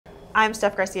I'm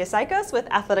Steph Garcia Cichosz with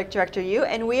Athletic Director U,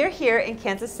 and we are here in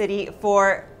Kansas City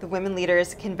for the Women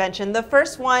Leaders Convention, the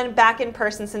first one back in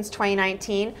person since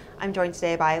 2019. I'm joined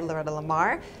today by Loretta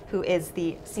Lamar, who is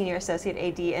the Senior Associate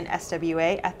AD in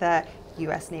SWA at the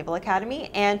U.S. Naval Academy,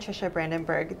 and Tricia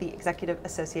Brandenburg, the Executive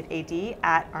Associate AD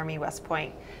at Army West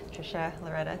Point. Tricia,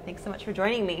 Loretta, thanks so much for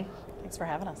joining me. Thanks for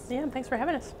having us. Yeah, thanks for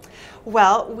having us.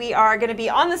 Well, we are going to be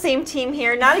on the same team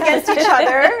here, not against each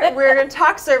other. We're going to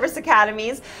talk service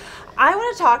academies. I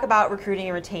want to talk about recruiting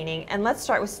and retaining, and let's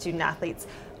start with student athletes.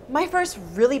 My first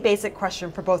really basic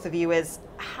question for both of you is,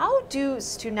 how do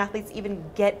student athletes even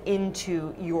get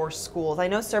into your schools? I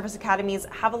know service academies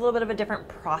have a little bit of a different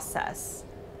process.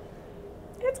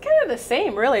 It's kind of the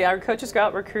same, really. Our coaches go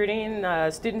out recruiting,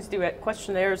 students do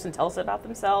questionnaires and tell us about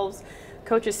themselves.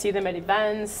 Coaches see them at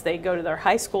events, they go to their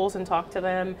high schools and talk to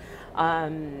them.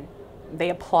 They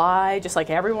apply just like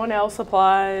everyone else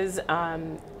applies.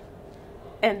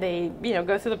 And they,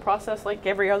 go through the process like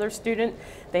every other student.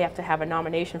 They have to have a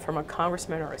nomination from a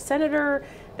congressman or a senator.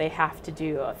 They have to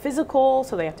do a physical,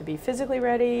 so they have to be physically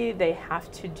ready. They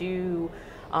have to do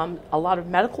a lot of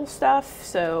medical stuff,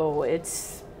 so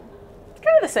it's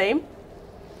kind of the same.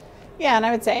 Yeah, and I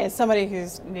would say as somebody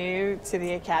who's new to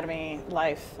the academy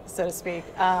life, so to speak,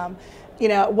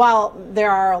 while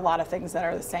there are a lot of things that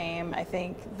are the same, I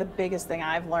think the biggest thing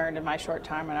I've learned in my short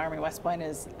time at Army West Point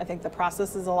is I think the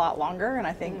process is a lot longer, and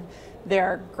I think there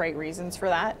are great reasons for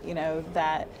that,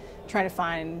 that trying to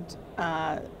find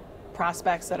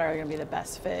prospects that are going to be the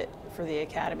best fit for the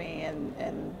academy,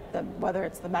 and whether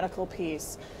it's the medical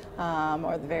piece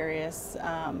or the various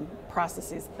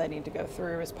processes that they need to go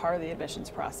through as part of the admissions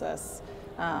process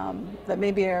that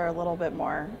maybe are a little bit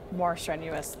more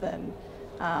strenuous than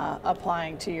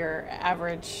applying to your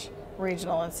average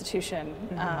regional institution,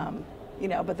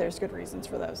 but there's good reasons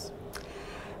for those.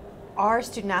 Are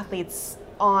student athletes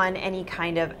on any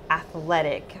kind of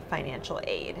athletic financial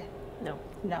aid? No.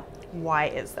 No. Why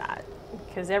is that?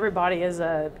 Because everybody is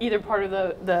either part of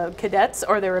the cadets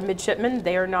or they're a midshipman.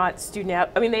 They are not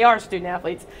they are student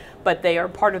athletes, but they are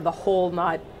part of the whole,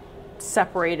 not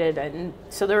separated, and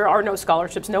so there are no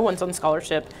scholarships. No one's on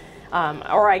scholarship.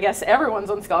 Or I guess everyone's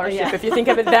on scholarship if you think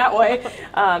of it that way,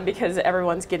 because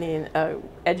everyone's getting an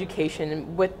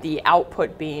education with the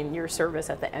output being your service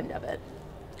at the end of it.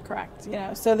 Correct.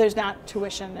 So there's not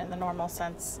tuition in the normal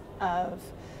sense of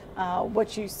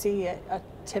what you see at a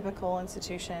typical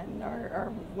institution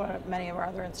or what many of our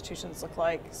other institutions look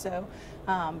like. So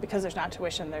because there's not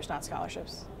tuition, there's not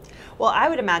scholarships. Well, I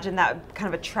would imagine that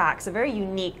kind of attracts a very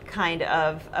unique kind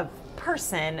of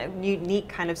person, a unique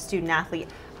kind of student athlete.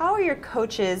 How are your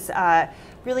coaches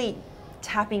really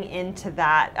tapping into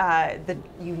that, the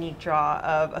unique draw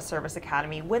of a service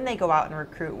academy when they go out and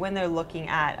recruit, when they're looking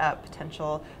at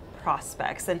potential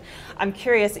prospects? And I'm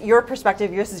curious, your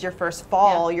perspective, this is your first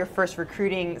fall, your first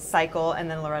recruiting cycle, and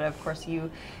then Loretta, of course,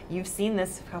 you've seen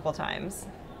this a couple times.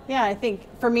 Yeah, I think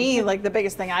for me, like the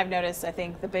biggest thing I've noticed, I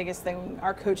think the biggest thing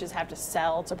our coaches have to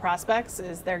sell to prospects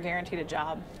is they're guaranteed a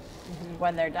job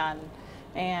when they're done.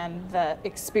 And the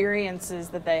experiences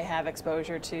that they have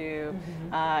exposure to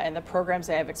and the programs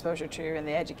they have exposure to and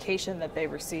the education that they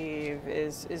receive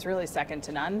is really second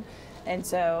to none. And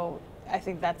so I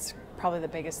think that's probably the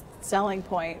biggest selling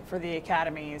point for the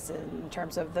academies in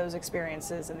terms of those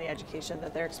experiences and the education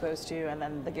that they're exposed to, and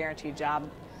then the guaranteed job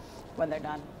when they're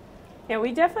done. Yeah,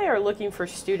 we definitely are looking for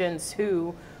students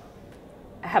who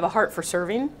have a heart for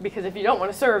serving, because if you don't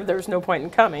want to serve, there's no point in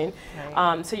coming.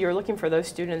 Right. So you're looking for those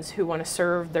students who want to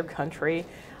serve their country.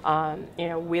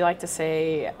 We like to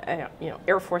say,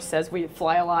 Air Force says we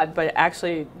fly a lot, but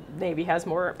actually Navy has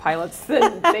more pilots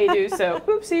than they do, so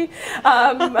oopsie.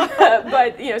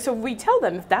 But, so we tell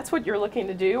them if that's what you're looking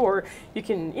to do, or you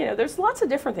can, there's lots of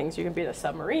different things. You can be in a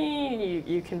submarine,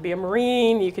 you can be a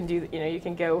Marine, you can do, you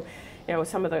can go,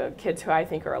 some of the kids who I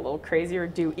think are a little crazier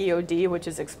do EOD, which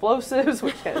is explosives,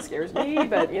 which kind of scares me,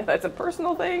 but that's a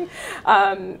personal thing.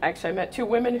 Actually, I met two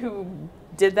women who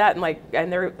did that,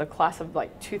 and they're the class of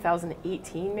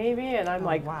 2018 maybe, and I'm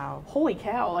wow, holy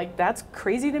cow, that's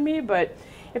crazy to me. But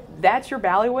if that's your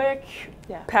bailiwick,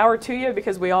 power to you,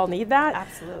 because we all need that.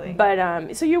 Absolutely.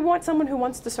 But so you want someone who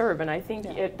wants to serve, and I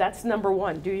think that's number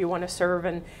one. Do you want to serve,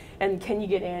 and can you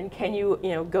get in? Can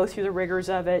you go through the rigors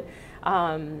of it?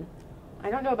 I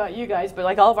don't know about you guys, but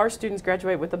all of our students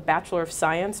graduate with a Bachelor of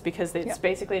Science, because it's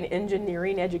basically an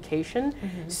engineering education.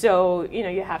 So,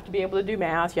 you have to be able to do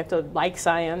math, you have to like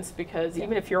science, because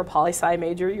even if you're a poli-sci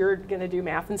major, you're going to do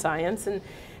math and science. And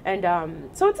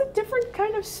so it's a different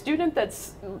kind of student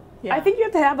that's, I think you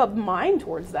have to have a mind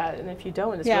towards that, and if you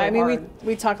don't, it's really hard.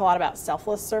 We talk a lot about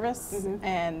selfless service,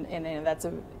 and that's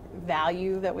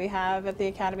value that we have at the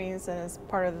academies as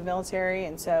part of the military.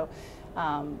 And so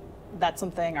that's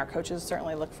something our coaches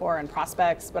certainly look for and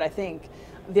prospects. But I think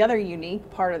the other unique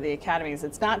part of the academies,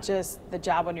 it's not just the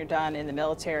job when you're done in the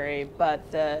military,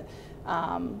 but the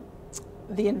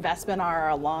investment our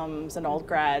alums and old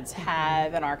grads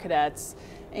have in our cadets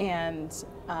and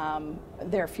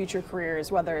their future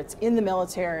careers, whether it's in the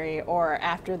military or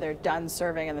after they're done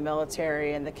serving in the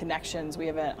military, and the connections. We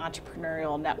have an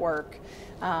entrepreneurial network,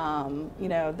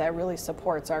 that really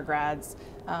supports our grads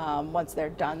once they're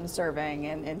done serving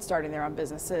and starting their own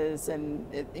businesses, and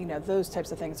those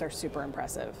types of things are super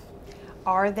impressive.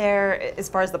 Are there, as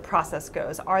far as the process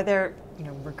goes, are there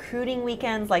recruiting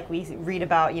weekends like we read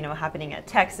about happening at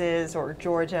Texas or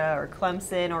Georgia or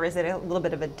Clemson, or is it a little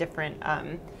bit of a different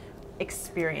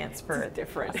experience for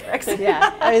different prospects?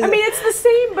 Yeah, I mean it's the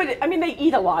same, but I mean they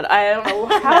eat a lot. I don't know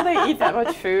how they eat that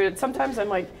much food. Sometimes I'm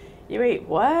like, you ate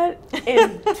what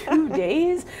in 2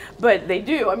 days? But they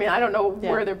do. I mean, I don't know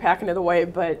where they're packing it away,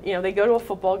 but they go to a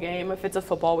football game if it's a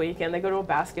football weekend. They go to a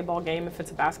basketball game if it's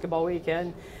a basketball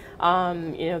weekend.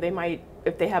 They might,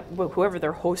 if they have, whoever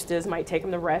their host is, might take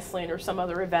them to wrestling or some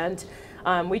other event.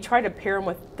 We try to pair them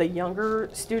with the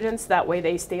younger students. That way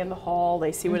they stay in the hall.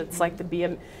 They see what it's like to be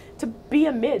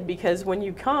a mid, because when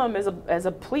you come as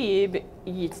a plebe,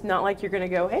 it's not like you're going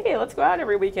to go, hey, let's go out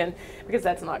every weekend, because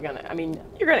that's not going to, I mean,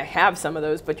 you're going to have some of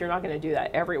those, but you're not going to do that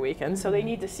every weekend. So they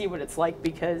need to see what it's like,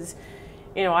 because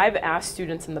I've asked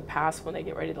students in the past when they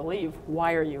get ready to leave,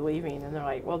 why are you leaving? And they're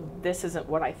like, well, this isn't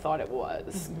what I thought it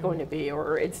was going to be,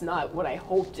 or it's not what I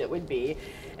hoped it would be.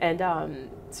 And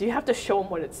so you have to show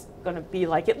them what it's going to be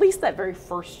like, at least that very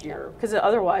first year, because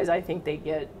otherwise I think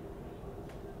they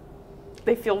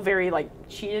feel very like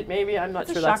cheated, maybe. I'm not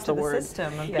sure that's the word. Shock to the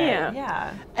system a bit.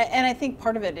 Yeah. And I think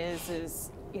part of it is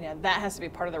that has to be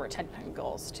part of the retention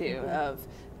goals too, of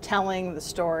telling the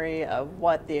story of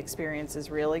what the experience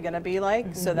is really going to be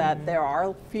like, so that there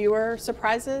are fewer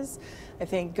surprises. I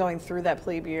think going through that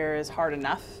plebe year is hard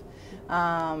enough.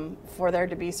 For there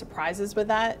to be surprises with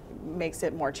that makes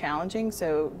it more challenging.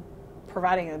 So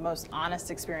providing the most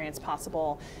honest experience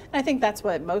possible. And I think that's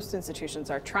what most institutions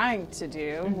are trying to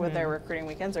do with their recruiting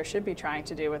weekends, or should be trying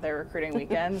to do with their recruiting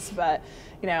weekends. But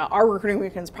our recruiting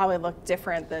weekends probably look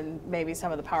different than maybe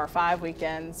some of the Power 5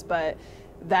 weekends, but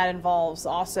that involves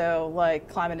also like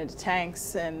climbing into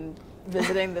tanks and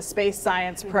visiting the space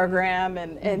science program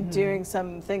and doing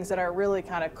some things that are really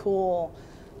kind of cool,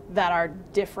 that are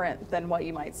different than what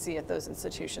you might see at those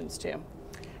institutions too.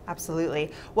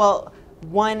 Absolutely. Well,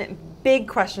 one big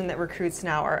question that recruits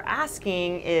now are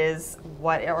asking is,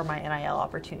 what are my NIL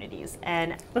opportunities?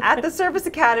 And at the service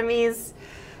academies,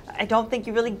 I don't think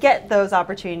you really get those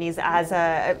opportunities as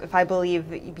if I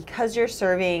believe, because you're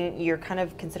serving, you're kind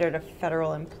of considered a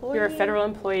federal employee. You're a federal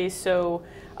employee, so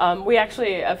we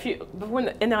actually, when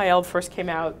the NIL first came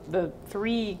out, the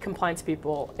 3 compliance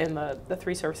people in the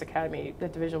 3 service academy, the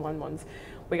Division I ones,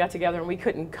 we got together and we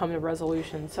couldn't come to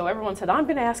resolution. So everyone said, I'm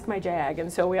going to ask my JAG.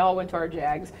 And so we all went to our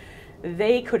JAGs.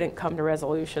 They couldn't come to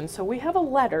resolution. So we have a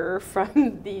letter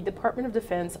from the Department of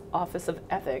Defense Office of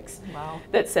Ethics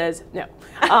that says, no,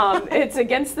 it's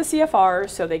against the CFR,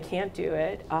 so they can't do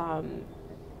it.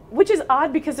 Which is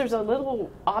odd, because there's a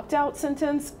little opt-out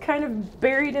sentence kind of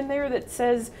buried in there that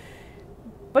says,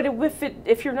 but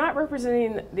if you're not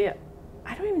representing the,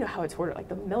 I don't even know how it's worded, like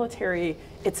the military,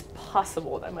 it's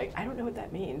possible. I'm like, I don't know what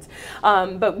that means.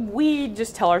 But we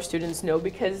just tell our students no,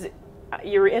 because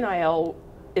your NIL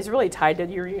is really tied to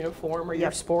your uniform or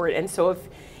your sport. And so if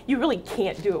you really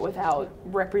can't do it without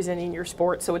representing your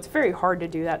sport, so it's very hard to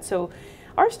do that. So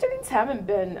our students haven't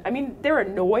been, I mean, they're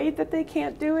annoyed that they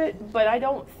can't do it, but I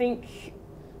don't think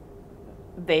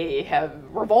they have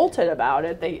revolted about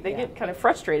it. They get kind of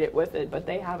frustrated with it, but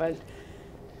they haven't.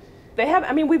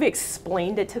 I mean, we've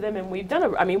explained it to them, and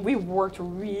we've worked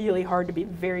really hard to be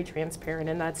very transparent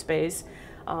in that space.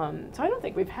 So I don't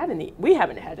think we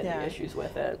haven't had any issues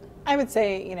with it. I would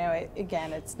say,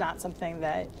 again, it's not something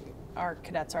that our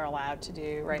cadets are allowed to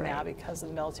do right now because of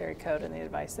the military code and the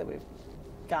advice that we've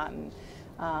gotten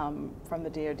from the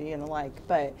DoD and the like.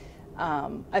 But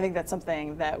I think that's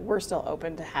something that we're still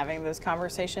open to having those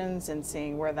conversations and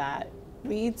seeing where that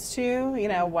leads to,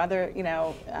 whether,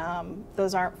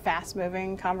 those aren't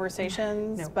fast-moving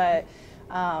conversations, but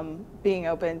being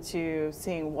open to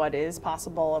seeing what is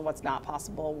possible and what's not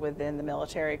possible within the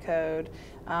military code.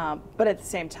 But at the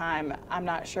same time, I'm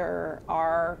not sure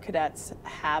our cadets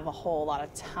have a whole lot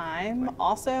of time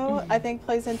also, I think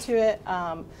plays into it,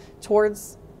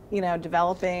 towards,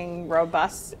 developing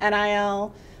robust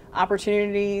NIL.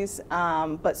 opportunities,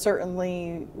 but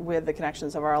certainly with the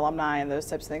connections of our alumni and those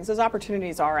types of things, those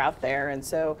opportunities are out there. And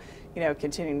so,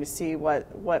 continuing to see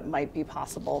what might be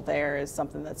possible there is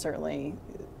something that certainly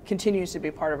continues to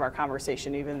be part of our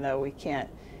conversation, even though we can't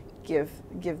give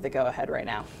the go-ahead right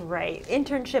now. Right.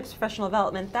 Internships, professional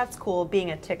development, that's cool. Being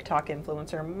a TikTok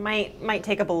influencer might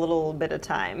take up a little bit of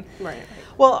time. Right.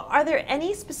 Well, are there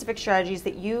any specific strategies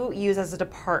that you use as a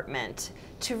department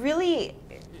to really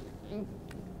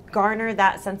garner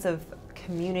that sense of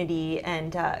community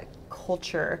and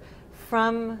culture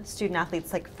from student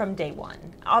athletes, like from day one?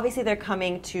 Obviously they're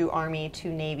coming to Army, to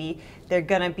Navy, they're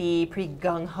gonna be pretty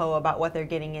gung-ho about what they're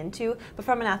getting into, but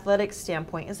from an athletic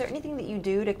standpoint, is there anything that you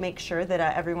do to make sure that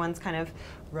everyone's kind of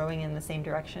rowing in the same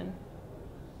direction?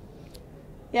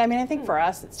 Yeah, I think for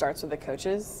us it starts with the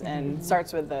coaches and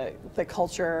starts with the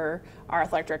culture our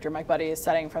athletic director, Mike Buddy, is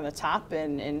setting from the top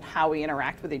and how we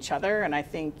interact with each other. And I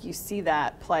think you see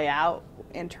that play out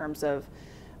in terms of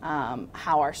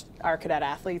how our cadet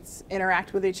athletes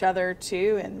interact with each other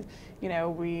too. And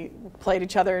we played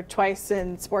each other twice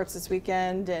in sports this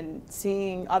weekend, and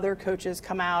seeing other coaches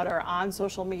come out or on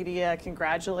social media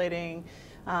congratulating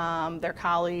their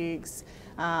colleagues.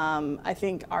 I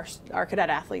think our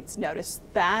cadet athletes notice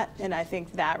that, and I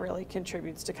think that really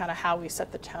contributes to kind of how we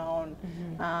set the tone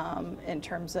in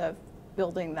terms of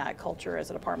building that culture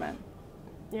as a department.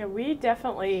 Yeah, we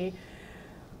definitely,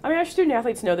 our student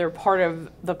athletes know they're part of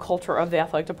the culture of the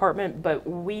athletic department, but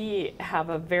we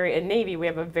have in Navy, we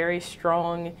have a very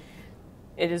strong,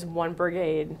 it is one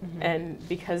brigade, and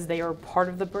because they are part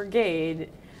of the brigade,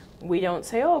 we don't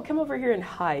say, oh, come over here and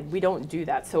hide. We don't do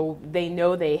that. So they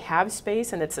know they have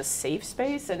space, and it's a safe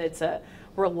space, and it's a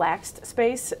relaxed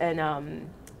space, and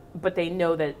but they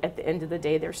know that at the end of the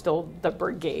day, they're still the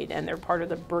brigade, and they're part of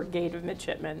the brigade of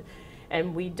midshipmen.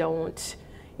 And we don't,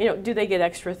 do they get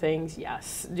extra things?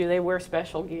 Yes. Do they wear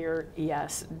special gear?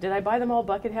 Yes. Did I buy them all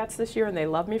bucket hats this year and they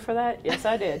love me for that? Yes,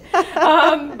 I did.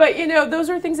 But, those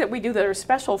are things that we do that are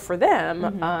special for them.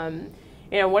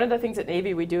 One of the things at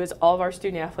Navy we do is all of our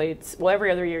student athletes,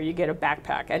 every other year you get a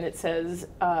backpack, and it says,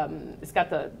 it's got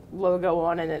the logo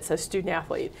on it, and it says student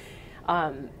athlete.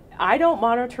 I don't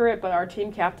monitor it, but our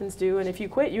team captains do, and if you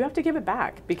quit, you have to give it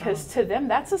back, because to them,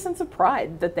 that's a sense of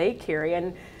pride that they carry,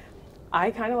 and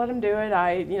I kind of let them do it.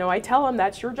 I tell them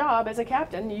that's your job as a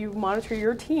captain. You monitor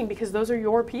your team because those are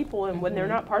your people, and when they're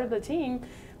not part of the team,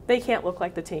 they can't look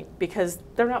like the team because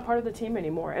they're not part of the team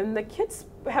anymore. And the kids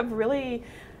have really,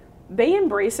 they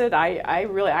embrace it. I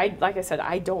like I said,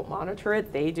 I don't monitor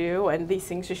it. They do, and these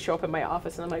things just show up in my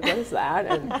office, and I'm like, what is that?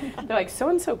 And they're like,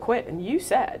 so-and-so quit, and you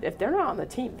said if they're not on the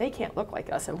team, they can't look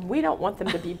like us, and we don't want them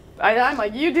to be. I'm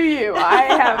like, you do you. I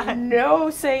have no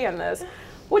say in this.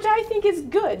 Which I think is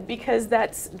good, because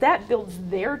that builds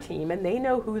their team, and they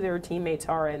know who their teammates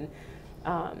are, and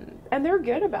they're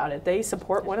good about it. They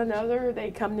support one another.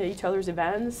 They come to each other's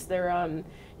events. They're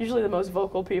usually the most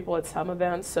vocal people at some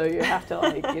events, so you have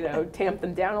to tamp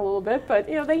them down a little bit. But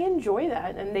they enjoy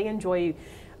that, and they enjoy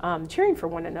cheering for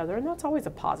one another, and that's always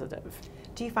a positive.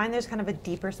 Do you find there's kind of a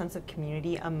deeper sense of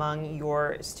community among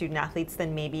your student athletes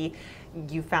than maybe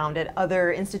you found at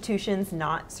other institutions,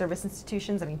 not service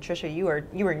institutions? Tricia,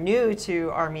 you were new to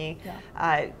Army.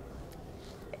 Yeah.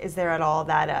 Is there at all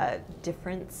that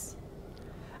difference?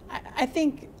 I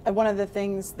think one of the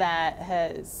things that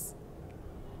has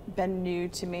been new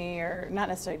to me, or not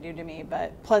necessarily new to me,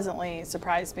 but pleasantly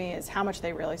surprised me, is how much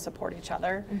they really support each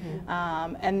other.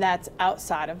 And that's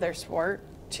outside of their sport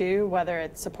too, whether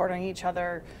it's supporting each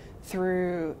other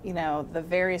through the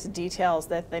various details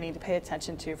that they need to pay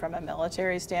attention to from a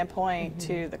military standpoint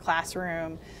to the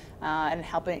classroom, and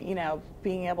helping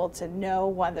being able to know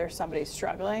whether somebody's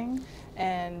struggling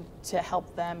and to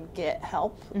help them get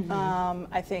help.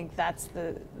 I think that's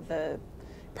the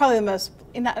probably the most,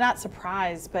 not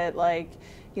surprised, but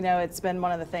it's been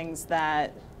one of the things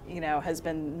that has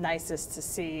been nicest to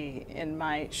see in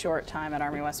my short time at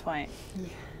Army West Point.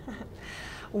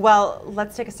 Well,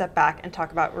 let's take a step back and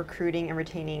talk about recruiting and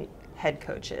retaining head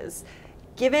coaches.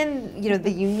 Given the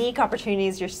unique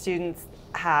opportunities your students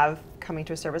have coming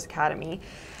to a service academy,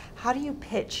 how do you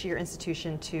pitch your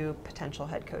institution to potential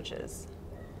head coaches?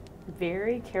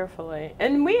 Very carefully.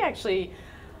 And we actually,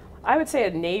 I would say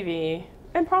at Navy,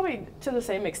 and probably to the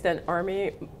same extent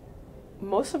Army,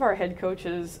 most of our head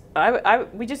coaches,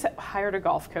 we just hired a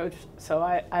golf coach, so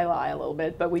I lie a little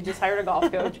bit, but we just hired a golf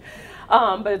coach.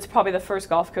 But it's probably the first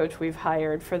golf coach we've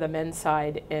hired for the men's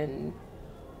side in,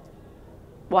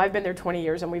 I've been there 20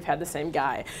 years and we've had the same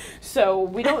guy.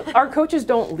 So our coaches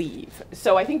don't leave.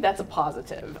 So I think that's a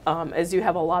positive, as you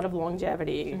have a lot of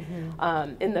longevity.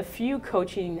 In the few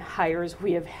coaching hires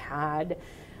we have had,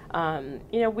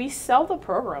 You know, we sell the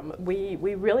program. We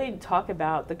really talk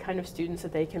about the kind of students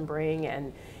that they can bring,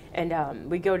 and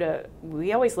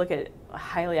we always look at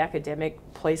highly academic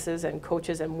places and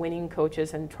coaches and winning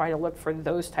coaches and try to look for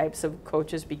those types of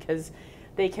coaches because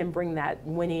they can bring that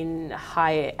winning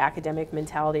high academic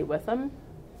mentality with them.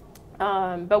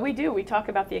 But we talk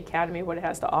about the academy, what it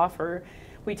has to offer.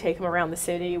 We take them around the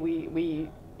city. We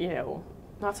you know,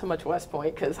 not so much West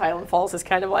Point because Highland Falls is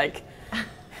kind of like,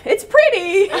 it's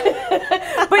pretty,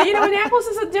 but you know, Annapolis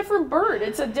is a different bird.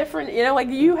 It's a different, you know, like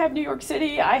you have New York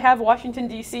City, I have Washington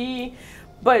D.C.,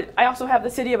 but I also have the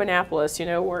city of Annapolis, you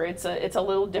know, where it's a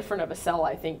little different of a sell,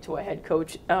 I think, to a head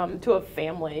coach, to a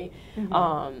family,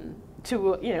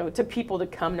 to, you know, to people to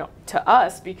come to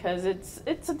us because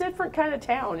it's a different kind of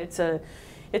town. It's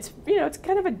you know, it's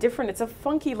kind of a different, it's a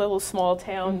funky little small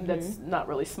town that's not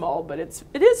really small, but it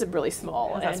is really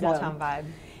small. It's that small town vibe.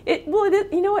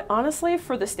 You know what, honestly,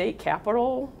 for the state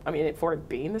capital, I mean, for it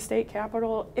being the state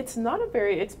capital, it's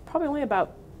probably only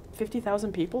about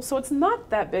 50,000 people, so it's not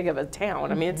that big of a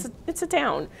town. I mean, it's a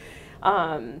town.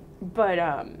 But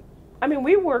I mean,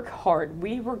 we work hard.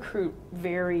 We recruit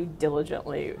very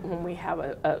diligently when we have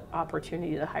an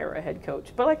opportunity to hire a head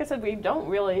coach. But like I said, we don't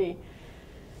really,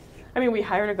 I mean, we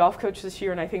hired a golf coach this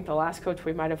year, and I think the last coach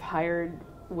we might have hired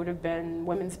would have been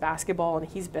women's basketball, and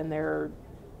he's been there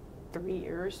 2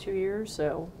 years,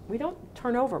 so we don't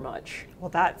turn over much. Well,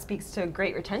 that speaks to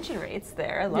great retention rates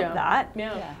there. I love that.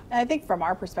 Yeah. And I think from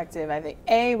our perspective, I think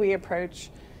we approach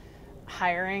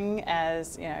hiring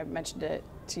as, you know, I mentioned it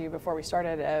to you before we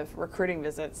started, of recruiting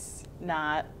visits,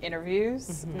 not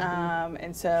interviews.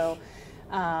 And so,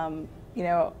 you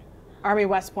know, Army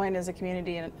West Point is a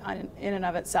community in and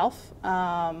of itself.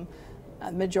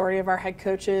 A majority of our head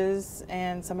coaches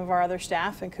and some of our other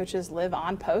staff and coaches live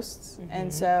on posts,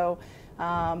 and so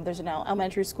there's an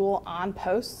elementary school on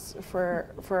posts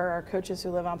for our coaches who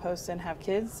live on posts and have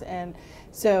kids, and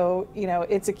so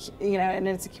it's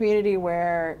a community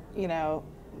where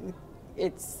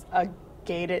it's a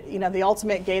gated, the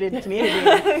ultimate gated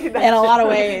community in a lot of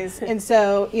ways, and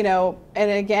so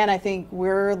and again, I think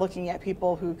we're looking at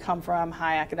people who come from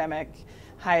high academic,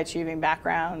 high achieving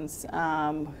backgrounds,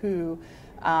 who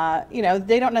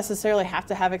they don't necessarily have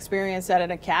to have experience at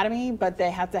an academy, but they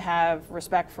have to have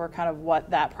respect for kind of what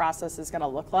that process is going to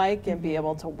look like and be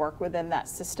able to work within that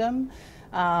system,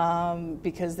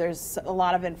 because there's a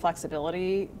lot of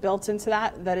inflexibility built into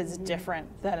that is different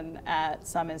than at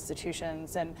some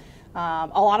institutions, and a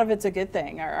lot of it's a good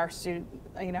thing. Our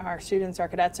students, our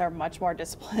cadets are much more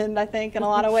disciplined, I think, in a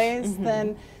lot of ways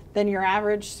than your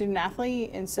average student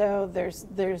athlete, and so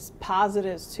there's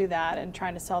positives to that, and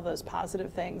trying to sell those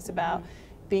positive things about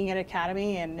being an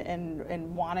academy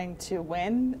and wanting to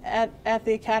win at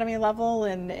the academy level,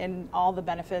 and all the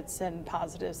benefits and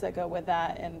positives that go with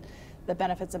that, and the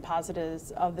benefits and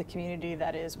positives of the community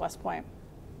that is West Point.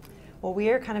 Well, we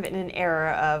are kind of in an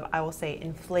era of, I will say,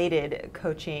 inflated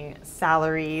coaching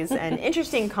salaries and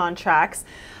interesting contracts.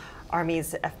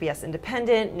 Army's FBS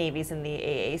independent, Navy's in the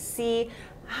AAC.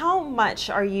 How much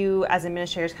are you, as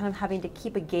administrators, kind of having to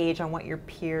keep a gauge on what your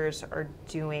peers are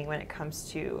doing when it comes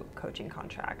to coaching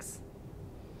contracts?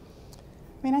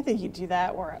 I mean, I think you do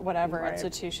that whatever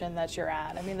institution that you're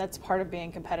at. I mean, that's part of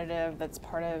being competitive. That's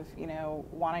part of,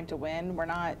 wanting to win. We're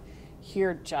not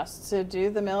here just to do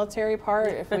the military part.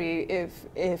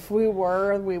 If we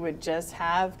were, we would just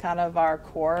have kind of our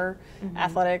core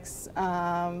athletics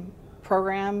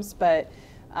programs, but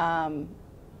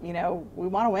we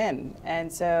want to win,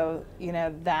 and so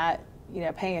that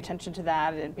paying attention to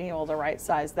that and being able to right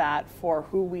size that for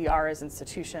who we are as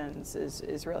institutions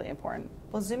is really important.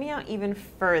 Well, zooming out even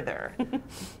further,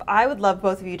 I would love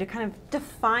both of you to kind of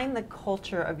define the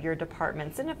culture of your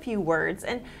departments in a few words,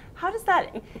 and how does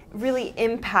that really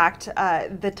impact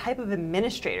the type of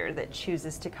administrator that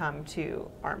chooses to come to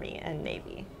Army and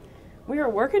Navy? We are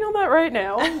working on that right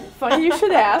now. Funny you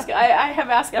should ask. I have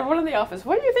asked everyone in the office,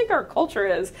 what do you think our culture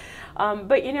is?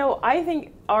 But I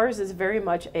think ours is very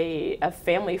much a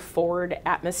family-forward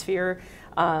atmosphere,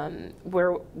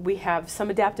 where we have some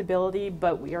adaptability,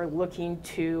 but we are looking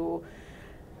to,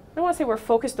 I don't want to say we're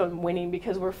focused on winning,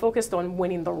 because we're focused on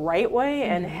winning the right way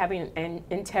and having an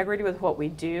integrity with what we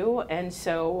do. And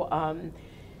so,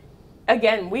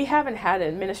 again, we haven't had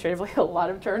administratively a lot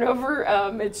of turnover.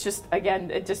 It's just,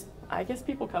 again, I guess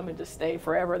people come and just stay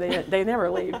forever. They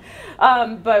never leave.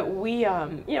 But we,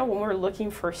 when we're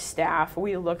looking for staff,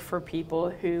 we look for people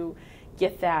who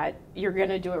get that you're going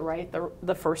to do it right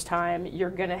the first time. You're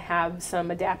going to have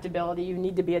some adaptability. You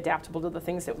need to be adaptable to the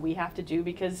things that we have to do,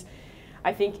 because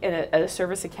I think at a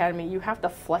service academy, you have to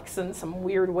flex in some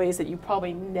weird ways that you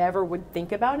probably never would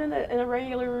think about in a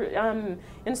regular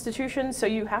institution. So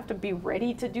you have to be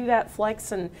ready to do that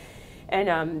flex and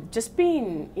just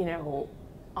being, you know,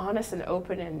 honest and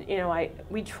open. And, you know,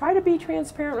 we try to be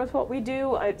transparent with what we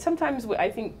do. Sometimes I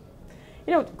think,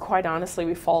 you know, quite honestly,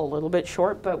 we fall a little bit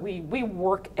short, but we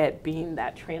work at being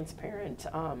that transparent.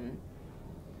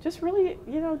 Just really,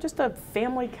 you know, just a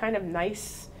family kind of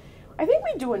nice. I think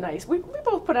we do we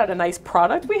both put out a nice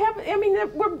product. We have, I mean,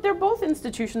 they're both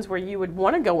institutions where you would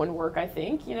want to go and work, I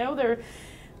think. You know,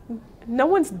 no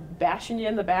one's bashing you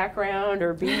in the background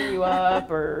or beating you up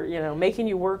or, you know, making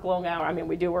you work long hours. I mean,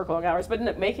 we do work long hours,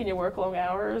 but making you work long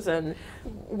hours. And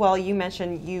well, you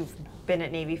mentioned you've been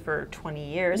at Navy for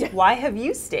 20 years. Yeah. Why have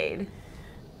you stayed?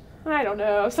 I don't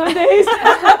know. Some days, you know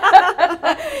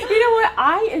what?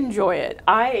 I enjoy it.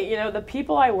 You know, the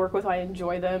people I work with, I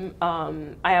enjoy them.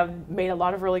 I have made a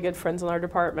lot of really good friends in our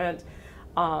department.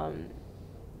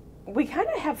 We kind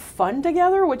of have fun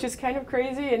together, which is kind of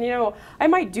crazy. And, you know, I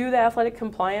might do the athletic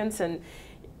compliance and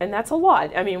that's a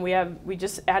lot. I mean, we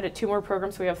just added 2 more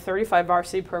programs. We have 35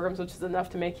 varsity programs, which is enough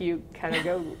to make you kind of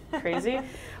go crazy.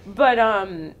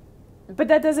 But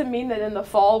that doesn't mean that in the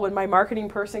fall when my marketing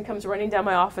person comes running down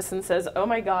my office and says, oh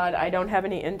my God, I don't have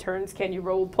any interns, can you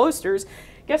roll posters?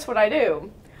 Guess what I do?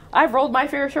 I've rolled my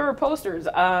fair share of posters.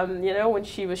 You know, when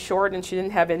she was short and she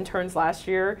didn't have interns last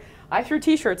year, I threw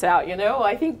t-shirts out, you know.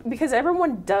 I think because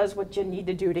everyone does what you need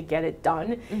to do to get it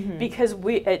done, because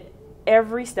at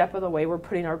every step of the way we're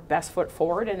putting our best foot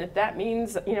forward, and if that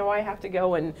means, you know, I have to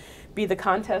go and be the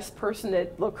contest person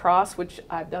at lacrosse, which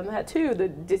I've done that too, the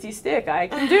dizzy stick, I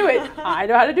can do it. I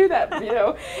know how to do that, you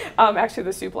know. Actually,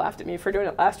 the soup laughed at me for doing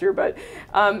it last year, but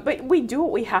we do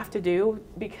what we have to do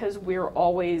because we're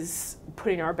always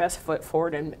putting our best foot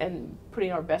forward and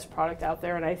putting our best product out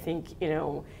there, and I think, you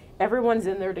know, everyone's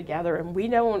in there together, and we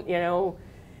don't, you know,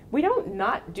 we don't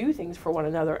not do things for one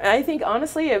another. And I think,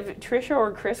 honestly, if Tricia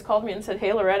or Chris called me and said,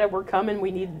 hey, Loretta, we're coming,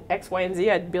 we need X, Y, and Z,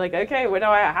 I'd be like, okay,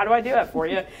 how do I do that for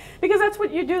you? Because that's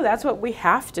what you do. That's what we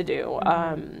have to do.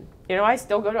 You know, I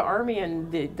still go to Army,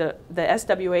 and the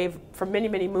SWA from many,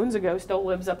 many moons ago still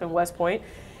lives up in West Point.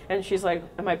 And she's like,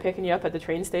 am I picking you up at the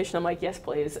train station? I'm like, yes,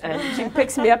 please. And she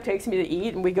picks me up, takes me to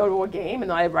eat, and we go to a game,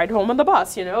 and I ride home on the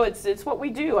bus. You know, it's what we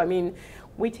do. I mean,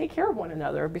 we take care of one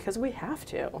another because we have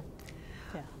to.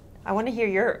 I want to hear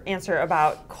your answer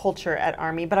about culture at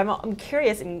Army, but I'm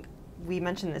curious, and we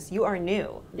mentioned this, you are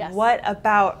new. Yes. What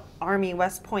about Army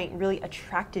West Point really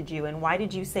attracted you, and why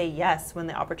did you say yes when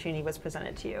the opportunity was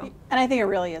presented to you? And I think it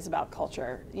really is about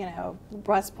culture. You know,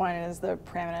 West Point is the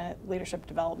preeminent leadership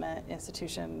development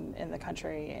institution in the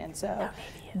country, and so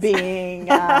being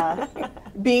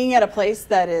at a place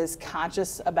that is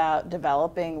conscious about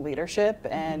developing leadership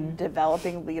and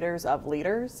developing leaders of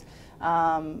leaders,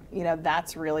 you know,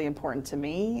 that's really important to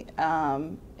me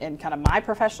in kind of my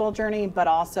professional journey, but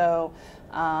also,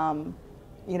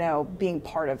 you know, being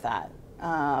part of that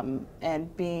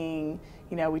and being,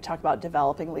 you know, we talk about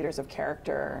developing leaders of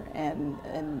character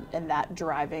and that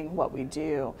driving what we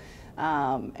do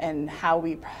and how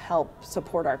we help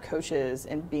support our coaches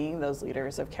in being those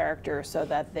leaders of character so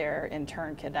that their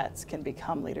intern cadets can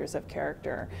become leaders of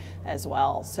character as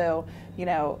well. So, you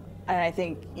know, and I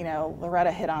think, you know,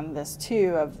 Loretta hit on this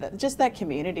too, of just that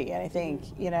community. And I think,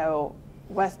 you know,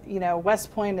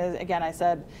 West Point is, again, I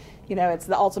said, you know, it's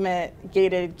the ultimate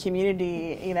gated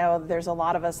community. You know, there's a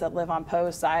lot of us that live on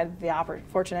post. I'm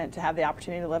fortunate to have the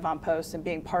opportunity to live on post and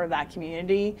being part of that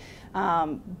community,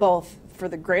 both for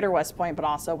the greater West Point, but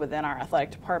also within our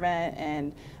athletic department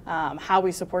and how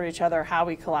we support each other, how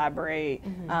we collaborate.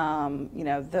 You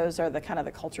know, those are the kind of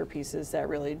the culture pieces that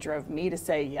really drove me to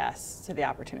say yes to the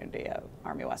opportunity of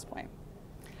Army West Point.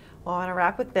 Well, I want to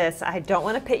wrap with this. I don't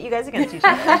want to pit you guys against each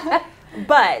other,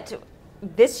 but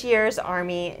this year's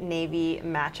Army-Navy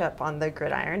matchup on the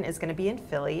gridiron is going to be in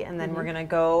Philly, and then we're going to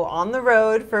go on the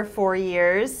road for 4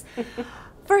 years.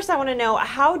 First, I want to know,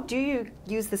 how do you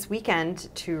use this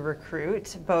weekend to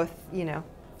recruit both, you know,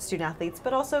 student athletes,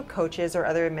 but also coaches or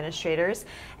other administrators?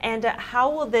 And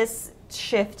how will this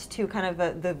shift to kind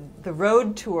of the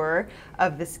road tour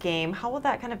of this game? How will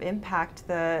that kind of impact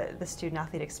the student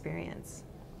athlete experience?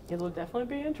 It'll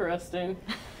definitely be interesting.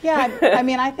 Yeah, I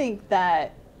mean, I think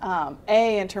that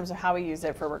in terms of how we use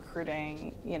it for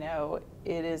recruiting, you know,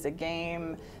 it is a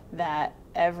game that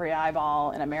every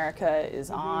eyeball in America is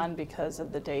on because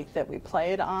of the date that we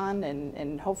play it on,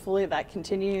 and hopefully that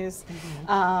continues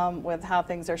with how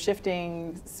things are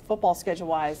shifting football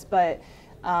schedule-wise. But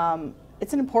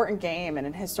it's an important game and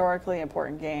a historically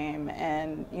important game,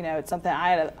 and it's something I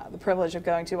had the privilege of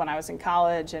going to when I was in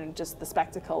college, and just the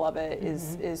spectacle of it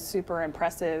is super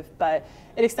impressive. But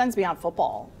it extends beyond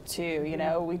football too.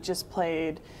 We just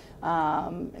played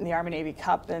in the Army-Navy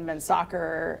Cup in men's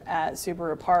soccer at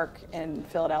Subaru Park in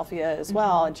Philadelphia as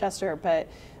well, in Chester. But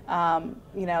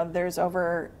there's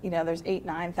over, there's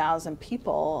 8,000-9,000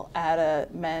 people at a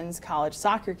men's college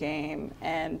soccer game,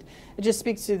 and it just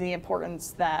speaks to the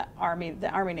importance that the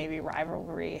Army-Navy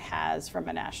rivalry has from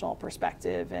a national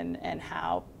perspective, and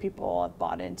how people have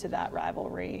bought into that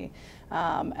rivalry,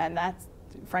 and that's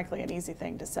frankly an easy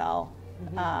thing to sell.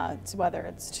 To whether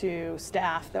it's to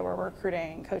staff that we're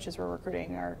recruiting, coaches we're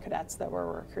recruiting, or cadets that we're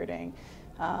recruiting,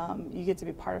 you get to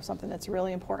be part of something that's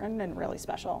really important and really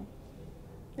special.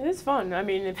 It is fun. I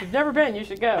mean, if you've never been, you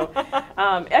should go.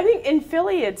 I think in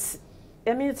Philly, it's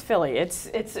Philly. It's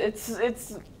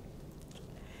if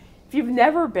you've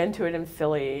never been to it in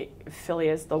Philly, Philly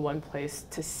is the one place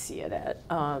to see it at.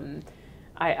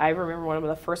 I remember one of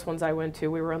the first ones I went to,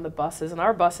 we were on the buses, and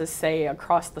our buses say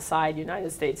across the side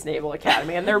United States Naval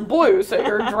Academy, and they're blue, so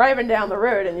you're driving down the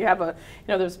road and you have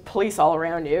there's police all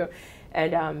around you.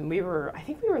 And I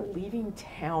think we were leaving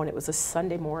town. It was a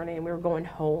Sunday morning, and we were going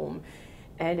home.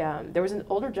 And there was an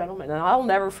older gentleman, and I'll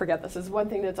never forget this. This is one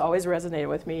thing that's always resonated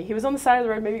with me. He was on the side of the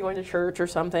road, maybe going to church or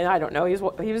something. I don't know. He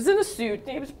was in a suit.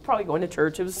 He was probably going to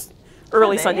church. It was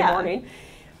early Sunday morning.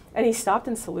 And he stopped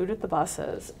and saluted the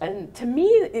buses. And to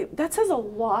me, that says a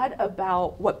lot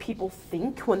about what people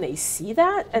think when they see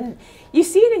that. And you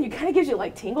see it, and it kind of gives you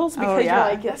like tingles, because you're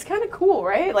like, that's kind of cool,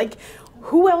 right? Like,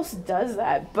 who else does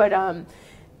that? But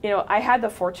I had the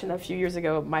fortune a few years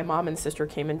ago, my mom and sister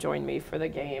came and joined me for the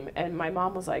game, and my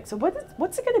mom was like, so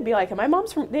what's it going to be like? And my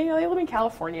mom's they live in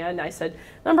California, and I said,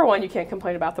 number one, you can't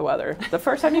complain about the weather. The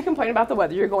first time you complain about the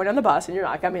weather, you're going on the bus and you're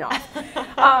not coming off.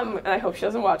 And I hope she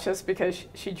doesn't watch this, because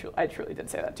I truly did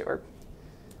say that to her.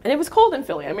 And it was cold in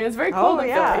Philly. I mean, it's very cold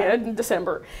in Philly in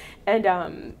December.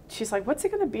 And she's like, what's it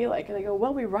going to be like? And I go,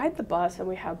 well, we ride the bus and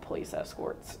we have police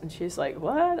escorts. And she's like,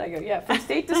 what? I go, yeah, from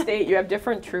state to state, you have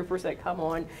different troopers that come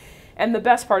on. And the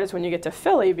best part is when you get to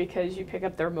Philly, because you pick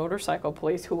up their motorcycle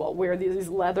police, who will wear these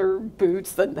leather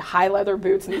boots, the high leather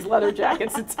boots, and these leather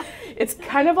jackets. It's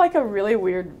kind of like a really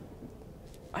weird,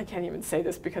 I can't even say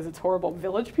this because it's horrible,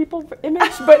 Village People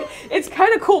image, but it's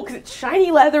kind of cool because it's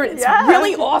shiny leather and it's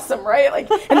really awesome, right?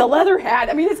 Like, and the leather hat.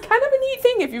 I mean, it's kind of a neat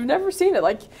thing if you've never seen it.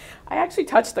 Like, I actually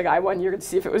touched the guy one year to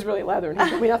see if it was really leather, and he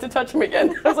told me not to touch him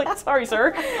again. I was like, sorry,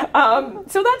 sir.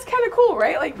 So that's kind of cool,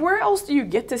 right? Like, where else do you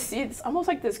get to see it? It's almost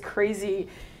like this crazy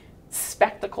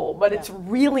spectacle, but it's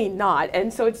really not.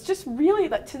 And so it's just really,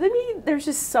 to me, there's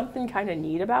just something kind of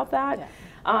neat about that.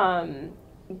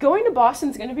 Going to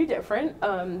Boston's going to be different,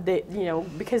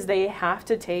 because they have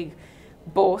to take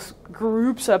both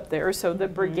groups up there. So the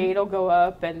brigade will go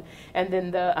up, and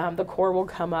then the corps will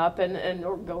come up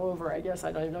or go over. I guess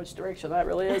I don't even know which direction that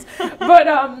really is, but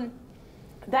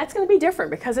that's going to be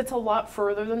different because it's a lot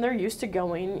further than they're used to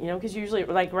going. Because usually,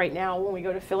 like right now, when we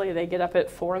go to Philly, they get up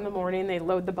at 4 a.m. They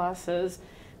load the buses,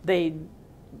 they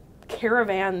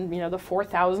caravan, the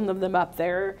 4,000 of them up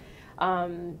there.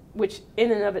 Which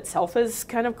in and of itself is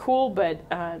kind of cool, but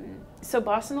so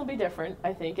Boston will be different.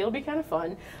 I think it'll be kind of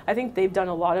fun. I think they've done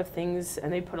a lot of things,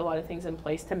 and they put a lot of things in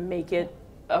place to make it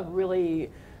a really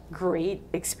great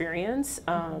experience.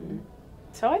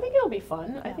 So I think it'll be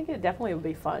fun. I think it definitely will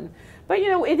be fun. But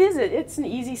it's an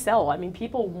easy sell. I mean,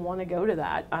 people want to go to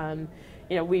that.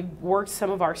 We've worked some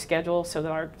of our schedule so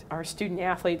that our student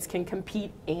athletes can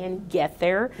compete and get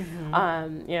there.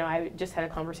 I just had a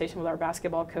conversation with our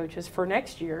basketball coaches for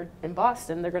next year in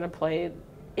Boston. They're going to play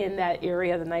in that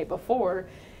area the night before,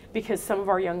 because some of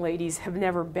our young ladies have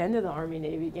never been to the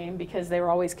Army-Navy game because they were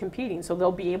always competing. So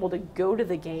they'll be able to go to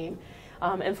the game.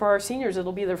 And for our seniors,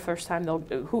 it'll be their first time.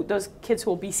 Those kids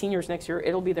who will be seniors next year,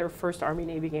 it'll be their first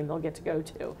Army-Navy game they'll get to go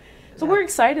to. So we're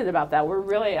excited about that.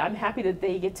 I'm happy that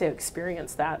they get to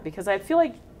experience that, because I feel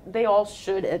like they all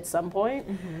should at some point.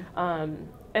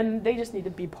 And they just need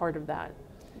to be part of that.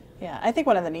 Yeah, I think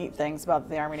one of the neat things about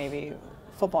the Army-Navy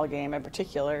football game in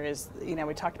particular is,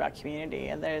 we talked about community,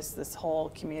 and there's this whole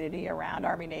community around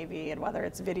Army-Navy, and whether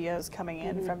it's videos coming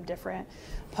in from different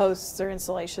posts or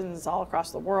installations all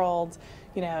across the world,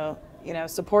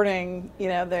 supporting,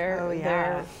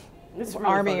 their It's really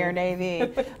Army funny. or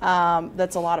Navy.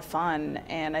 That's a lot of fun,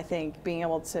 and I think being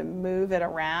able to move it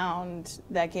around,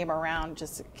 that game around,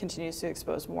 just continues to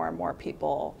expose more and more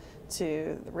people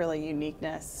to the really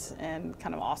uniqueness and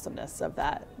kind of awesomeness of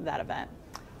that event.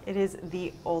 It is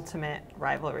the ultimate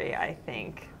rivalry, I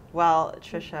think. Well,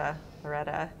 Tricia,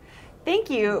 Loretta, thank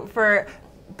you for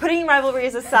putting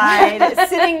rivalries aside,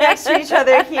 sitting next to each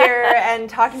other here and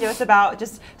talking to us about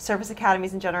just service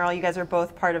academies in general. You guys are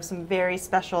both part of some very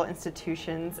special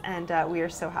institutions, and we are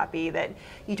so happy that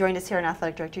you joined us here in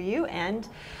Athletic Director U and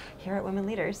here at Women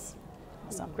Leaders.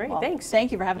 Awesome. Great, Well, thanks.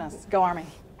 Thank you for having us. Go Army.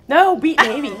 No, beat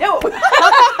Navy. No.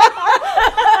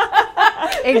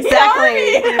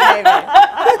 Exactly. Okay,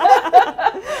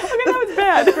 that was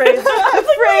bad phrase.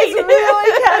 The phrase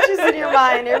really catches in your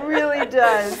mind. It really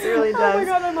does. It really does. Oh my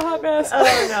God, I'm a hot mess.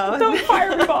 Oh no. Don't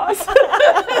fire me, boss.